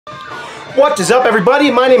What is up, everybody?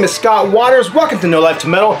 My name is Scott Waters. Welcome to No Life to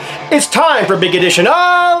Metal. It's time for a big edition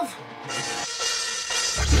of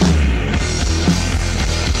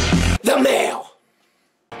The Mail.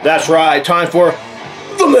 That's right, time for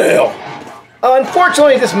The Mail.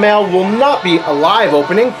 Unfortunately, this mail will not be a live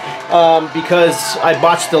opening because I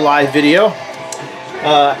botched the live video.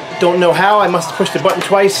 Don't know how. I must have pushed the button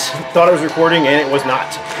twice, thought I was recording, and it was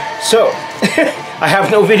not. So, I have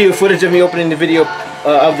no video footage of me opening the video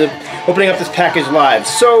opening up this package live.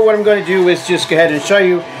 So what I'm going to do is just go ahead and show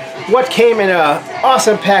you what came in an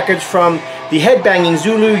awesome package from the Headbanging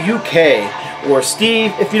Zulu UK, or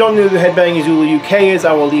Steve. If you don't know who the Headbanging Zulu UK is,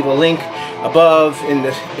 I will leave a link above in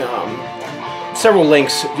the several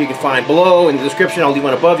links you can find below in the description. I'll leave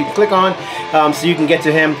one above you can click on so you can get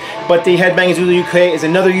to him. But the Headbanging Zulu UK is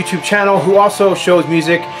another YouTube channel who also shows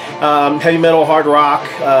music, heavy metal, hard rock,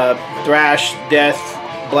 thrash, death,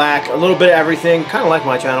 black, a little bit of everything, kind of like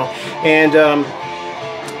my channel. And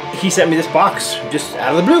he sent me this box just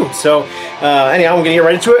out of the blue. So anyhow, I'm gonna get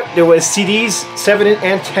right into it. There was CDs, 7-inch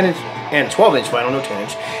and 10-inch and 12-inch, but I don't know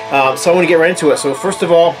 10-inch. So I want to get right into it. So first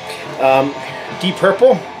of all, Deep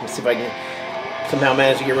Purple. Let's see if I can somehow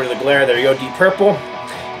manage to get rid of the glare. There you go, Deep Purple.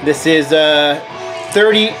 This is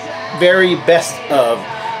 30 very best of.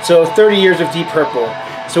 So 30 years of Deep Purple.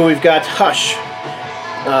 So we've got Hush,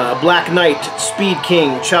 Black Knight, Speed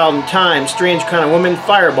King, Child in Time, Strange Kind of Woman,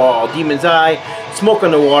 Fireball, Demon's Eye, Smoke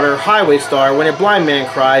on the Water, Highway Star, When a Blind Man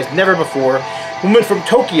Cries, Never Before, Woman from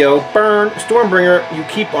Tokyo, Burn, Stormbringer, You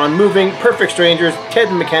Keep on Moving, Perfect Strangers, Ted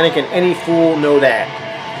the Mechanic, and Any Fool Know That.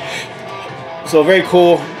 So very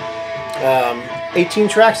cool. 18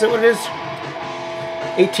 tracks, is that what it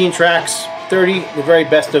is? 18 tracks, 30, the very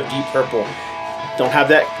best of Deep Purple. Don't have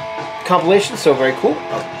that compilation, so very cool.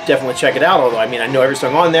 I'll definitely check it out, although I mean I know every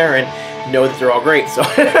song on there and know that they're all great, so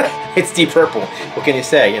it's Deep Purple. What can you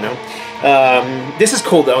say, you know? This is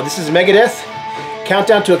cool though. This is Megadeth,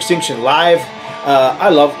 Countdown to Extinction live. I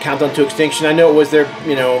love Countdown to Extinction. I know it was their,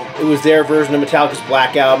 you know, it was their version of Metallica's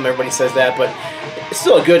Black Album. Everybody says that, but it's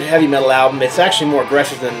still a good heavy metal album. It's actually more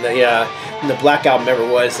aggressive than the Black Album ever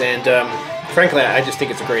was, and frankly, I just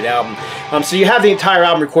think it's a great album. So you have the entire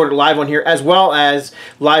album recorded live on here, as well as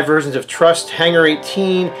live versions of Trust, Hangar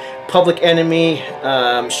 18, Public Enemy,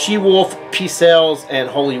 She-Wolf, Peace Sells, and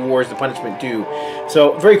Holy Wars, The Punishment Due.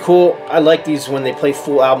 So very cool. I like these when they play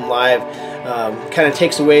full album live. Kind of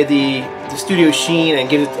takes away the studio sheen and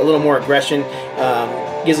gives it a little more aggression,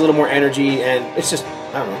 gives a little more energy, and it's just,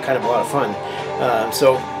 I don't know, kind of a lot of fun.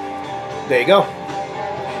 So there you go.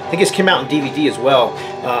 I think this came out in DVD as well.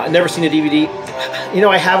 I've never seen a DVD. You know,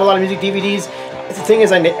 I have a lot of music DVDs. The thing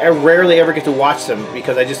is, I rarely ever get to watch them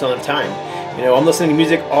because I just don't have time. You know, I'm listening to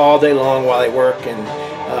music all day long while I work, and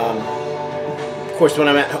of course, when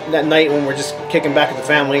I'm at that night when we're just kicking back with the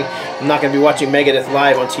family, I'm not going to be watching Megadeth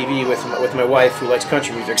live on TV with my wife, who likes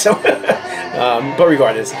country music. So, but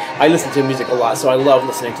regardless, I listen to music a lot, so I love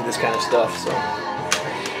listening to this kind of stuff. So.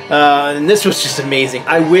 And this was just amazing.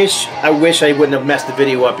 I wish I wouldn't have messed the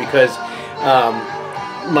video up because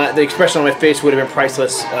the expression on my face would have been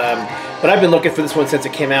priceless. But I've been looking for this one since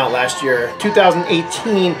it came out last year.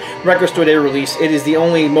 2018 Record Store Day release. It is the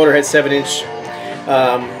only Motorhead 7-inch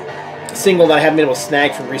single that I haven't been able to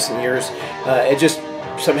snag from recent years. It just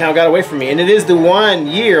somehow got away from me. And it is the one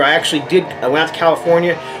year I actually I went out to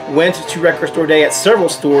California, went to Record Store Day at several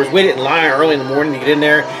stores, waited in line early in the morning to get in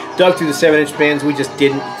there, dug through the 7-inch bins. We just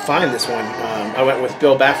didn't find this one. I went with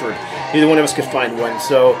Bill Bafford. Neither one of us could find one.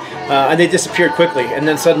 So, and they disappeared quickly. And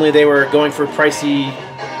then suddenly they were going for pricey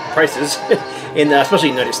prices, in especially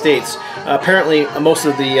in the United States. Apparently, most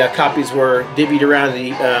of the copies were divvied around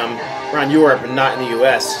around Europe and not in the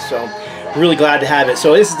U.S. So, really glad to have it.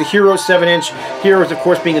 So this is the Heroes 7-inch. Heroes, of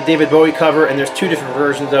course, being a David Bowie cover, and there's two different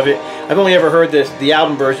versions of it. I've only ever heard the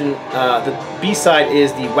album version. The B-side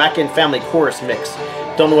is the Whackin' Family Chorus mix.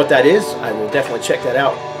 Don't know what that is. I will definitely check that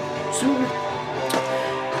out soon.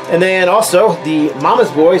 And then also the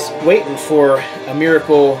Mama's Boys, Waiting for a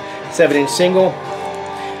Miracle 7-inch single.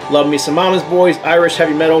 Love me some Mama's Boys, Irish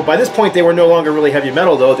heavy metal. By this point, they were no longer really heavy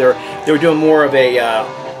metal, though. They were doing more of a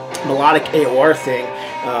melodic AOR thing.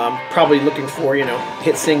 Probably looking for, you know,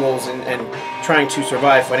 hit singles and trying to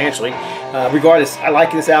survive financially. Regardless, I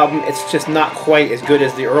like this album. It's just not quite as good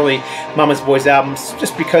as the early Mama's Boys albums,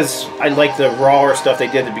 just because I like the rawer stuff they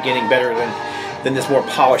did at the beginning better than this more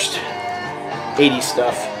polished 80s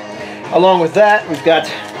stuff. Along with that, we've got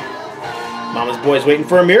Mama's Boys, Waiting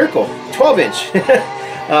for a Miracle, 12-inch.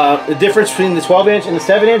 The difference between the 12-inch and the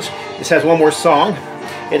 7-inch, this has one more song.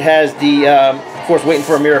 It has the, of course, Waiting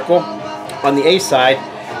for a Miracle on the A side.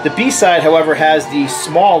 The B side, however, has the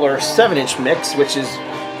smaller 7-inch mix, which is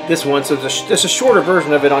this one. So there's a shorter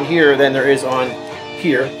version of it on here than there is on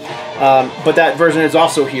here. But that version is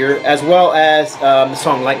also here, as well as the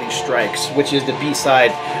song Lightning Strikes, which is the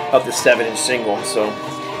B-side of the 7-inch single. So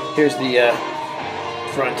here's the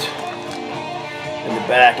front and the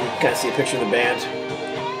back. You can kind of see a picture of the band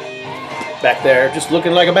back there, just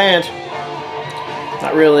looking like a band.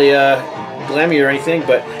 Not really glammy or anything,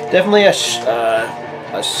 but definitely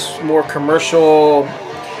a more commercial,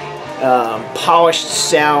 polished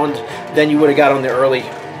sound than you would have got on the early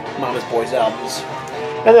Mama's Boys albums.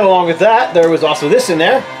 And then along with that, there was also this in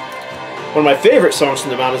there. One of my favorite songs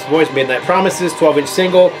from the Mama's Boys, Midnight Promises, 12-inch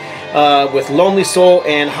single, with Lonely Soul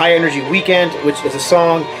and High Energy Weekend, which is a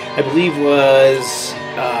song I believe was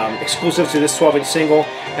exclusive to this 12-inch single.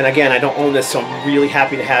 And again, I don't own this, so I'm really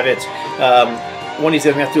happy to have it. One of these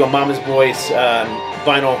days I'm going to have to do a Mama's Boys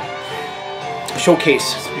vinyl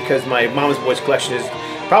showcase, because my Mama's Boys collection is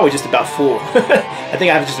probably just about full. I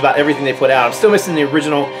think I have just about everything they put out. I'm still missing the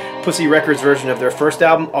original Pussy Records version of their first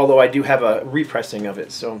album, although I do have a repressing of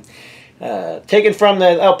it. So taken from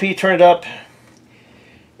the LP, Turn It Up.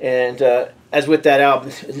 And as with that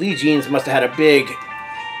album, Lee Jeans must have had a big,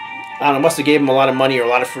 I don't know, must have gave them a lot of money or a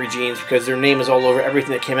lot of free jeans, because their name is all over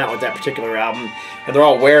everything that came out with that particular album. And they're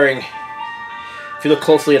all wearing, if you look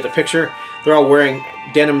closely at the picture, they're all wearing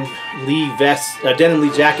denim Lee vests, denim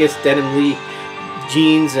Lee jackets, denim Lee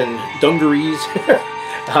jeans, and dungarees.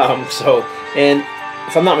 And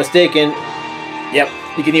if I'm not mistaken, yep,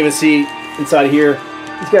 you can even see inside of here,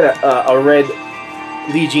 he's got a red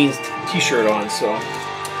Lee Jeans t-shirt on. So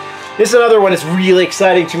this is another one that's really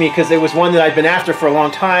exciting to me, because it was one that I've been after for a long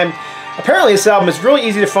time. Apparently this album is really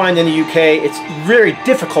easy to find in the UK. It's very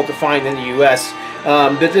difficult to find in the US.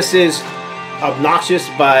 But this is Obnoxious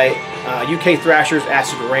by UK Thrashers,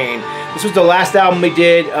 Acid Rain. This was the last album we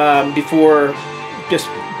did before just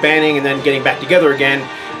banning and then getting back together again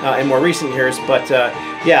in more recent years. But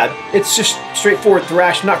yeah, it's just straightforward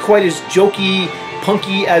thrash, not quite as jokey,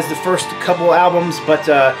 punky as the first couple albums,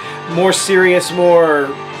 but more serious,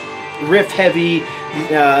 more riff heavy.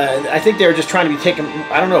 I think they were just trying to be taken,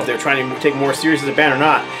 I don't know if they were trying to take more serious as a band or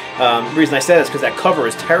not. The reason I said it is because that cover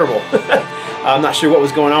is terrible. I'm not sure what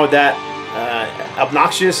was going on with that.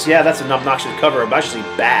 Obnoxious, yeah, that's an obnoxious cover, but actually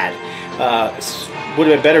bad. Would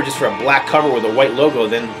have been better just for a black cover with a white logo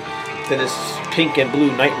than this pink and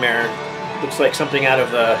blue nightmare. Looks like something out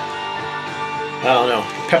of I don't know,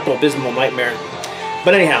 Pepto-Bismol nightmare.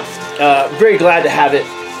 But anyhow, very glad to have it.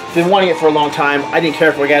 Been wanting it for a long time. I didn't care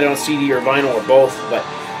if I got it on CD or vinyl or both, but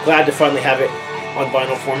glad to finally have it on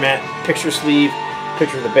vinyl format. Picture sleeve,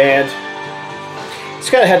 picture of the band. It's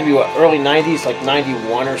gotta have to be what, early 90s, like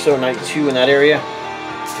 91 or so, 92 in that area.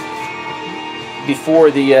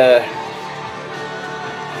 Before the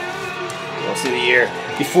let's see the year.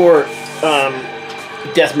 Before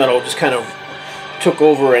death metal just kind of took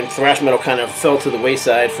over and thrash metal kind of fell to the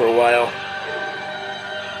wayside for a while.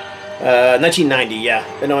 1990, yeah,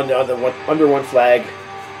 and on the Under One Flag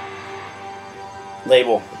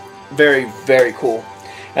label. Very, very cool.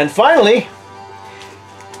 And finally,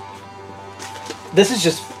 this is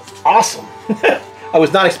just awesome. I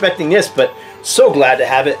was not expecting this, but so glad to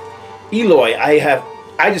have it. Eloy,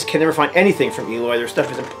 I just can never find anything from Eloy. Their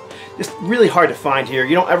stuff is just really hard to find here.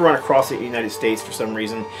 You don't ever run across it in the United States for some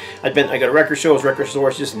reason. I go to record shows, record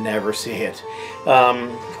stores, just never see it.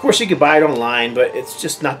 Of course, you could buy it online, but it's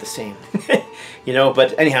just not the same. You know.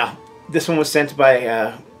 But anyhow, this one was sent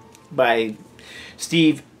by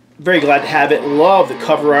Steve. Very glad to have it. Love the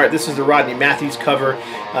cover art. This is the Rodney Matthews cover.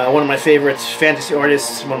 One of my favorites, fantasy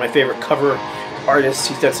artists. One of my favorite cover artists.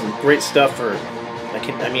 He's done some great stuff for. I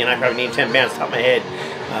probably named 10 bands off the top of my head.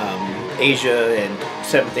 Asia and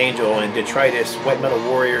Seventh Angel and Detritus, White Metal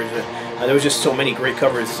Warriors. There was just so many great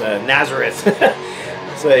covers. Nazareth.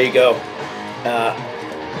 So there you go.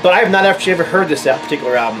 But I have not actually ever heard that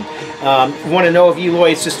particular album. If you want to know of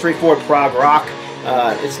Eloy, it's just straightforward prog rock.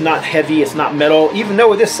 It's not heavy, it's not metal, even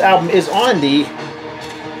though this album is on the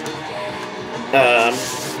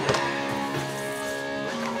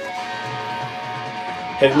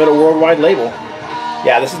Heavy Metal Worldwide label.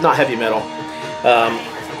 Yeah, this is not heavy metal.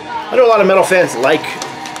 I know a lot of metal fans like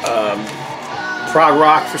prog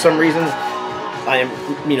rock for some reason. I am,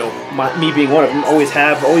 me being one of them, always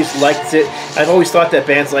liked it. I've always thought that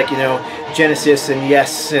bands like, Genesis and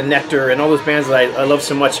Yes and Nectar and all those bands that I love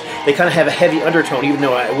so much, they kind of have a heavy undertone, even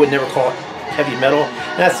though I would never call it heavy metal.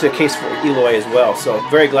 And that's the case for Eloy as well. So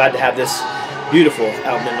very glad to have this beautiful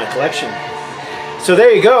album in my collection. So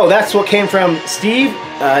there you go. That's what came from Steve,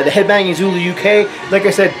 the Headbanging Zulu UK. Like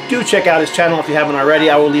I said, do check out his channel if you haven't already.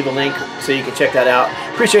 I will leave a link so you can check that out.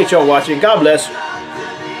 Appreciate y'all watching. God bless.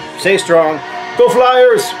 Stay strong. Go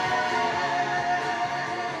Flyers!